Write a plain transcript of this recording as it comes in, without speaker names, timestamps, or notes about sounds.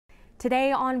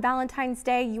Today on Valentine's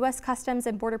Day, U.S. Customs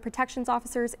and Border Protections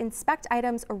officers inspect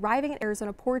items arriving at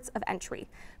Arizona ports of entry,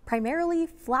 primarily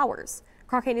flowers.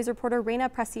 Cronkite News reporter Reyna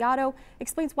Preciado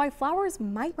explains why flowers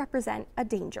might represent a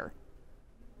danger.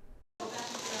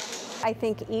 I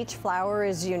think each flower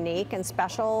is unique and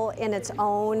special in its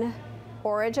own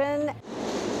origin.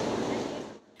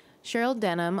 Cheryl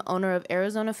Denham, owner of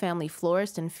Arizona Family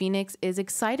Florist in Phoenix, is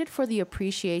excited for the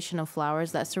appreciation of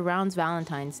flowers that surrounds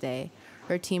Valentine's Day.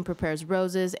 Her team prepares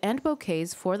roses and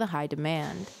bouquets for the high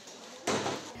demand.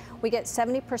 We get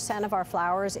 70% of our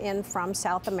flowers in from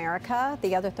South America.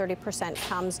 The other 30%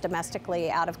 comes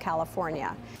domestically out of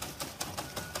California.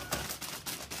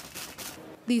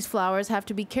 These flowers have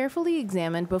to be carefully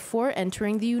examined before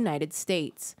entering the United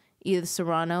States. Edith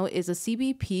Serrano is a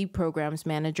CBP programs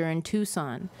manager in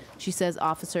Tucson. She says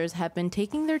officers have been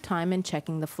taking their time in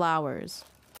checking the flowers.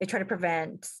 They try to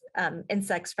prevent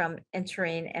insects from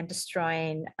entering and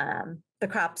destroying the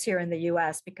crops here in the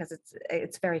U.S. because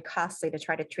it's very costly to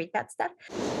try to treat that stuff.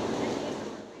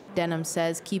 Denham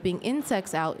says keeping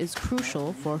insects out is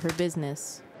crucial for her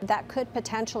business. That could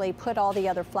potentially put all the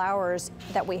other flowers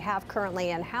that we have currently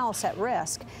in-house at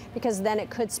risk, because then it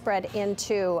could spread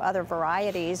into other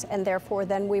varieties, and therefore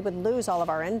then we would lose all of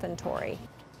our inventory.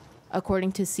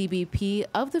 According to CBP,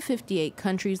 of the 58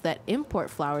 countries that import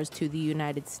flowers to the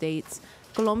United States,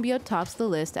 Colombia tops the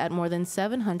list at more than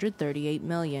 738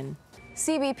 million.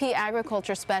 CBP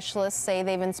agriculture specialists say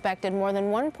they've inspected more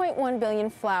than 1.1 billion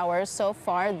flowers so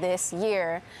far this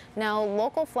year. Now,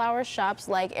 local flower shops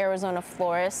like Arizona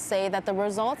Florists say that the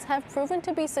results have proven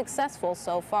to be successful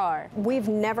so far. We've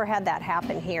never had that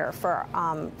happen here for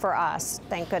us,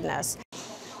 thank goodness.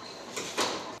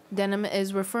 Denham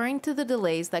is referring to the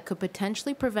delays that could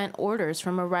potentially prevent orders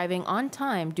from arriving on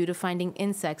time due to finding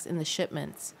insects in the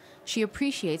shipments. She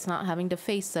appreciates not having to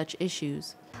face such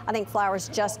issues. I think flowers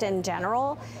just in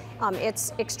general,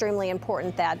 it's extremely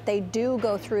important that they do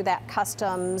go through that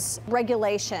customs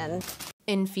regulation.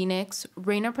 In Phoenix,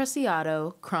 Reyna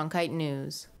Preciado, Cronkite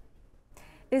News.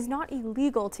 It is not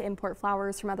illegal to import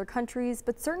flowers from other countries,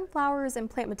 but certain flowers and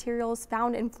plant materials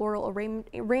found in floral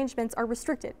arrangements are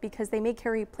restricted because they may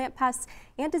carry plant pests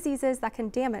and diseases that can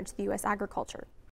damage the U.S. agriculture.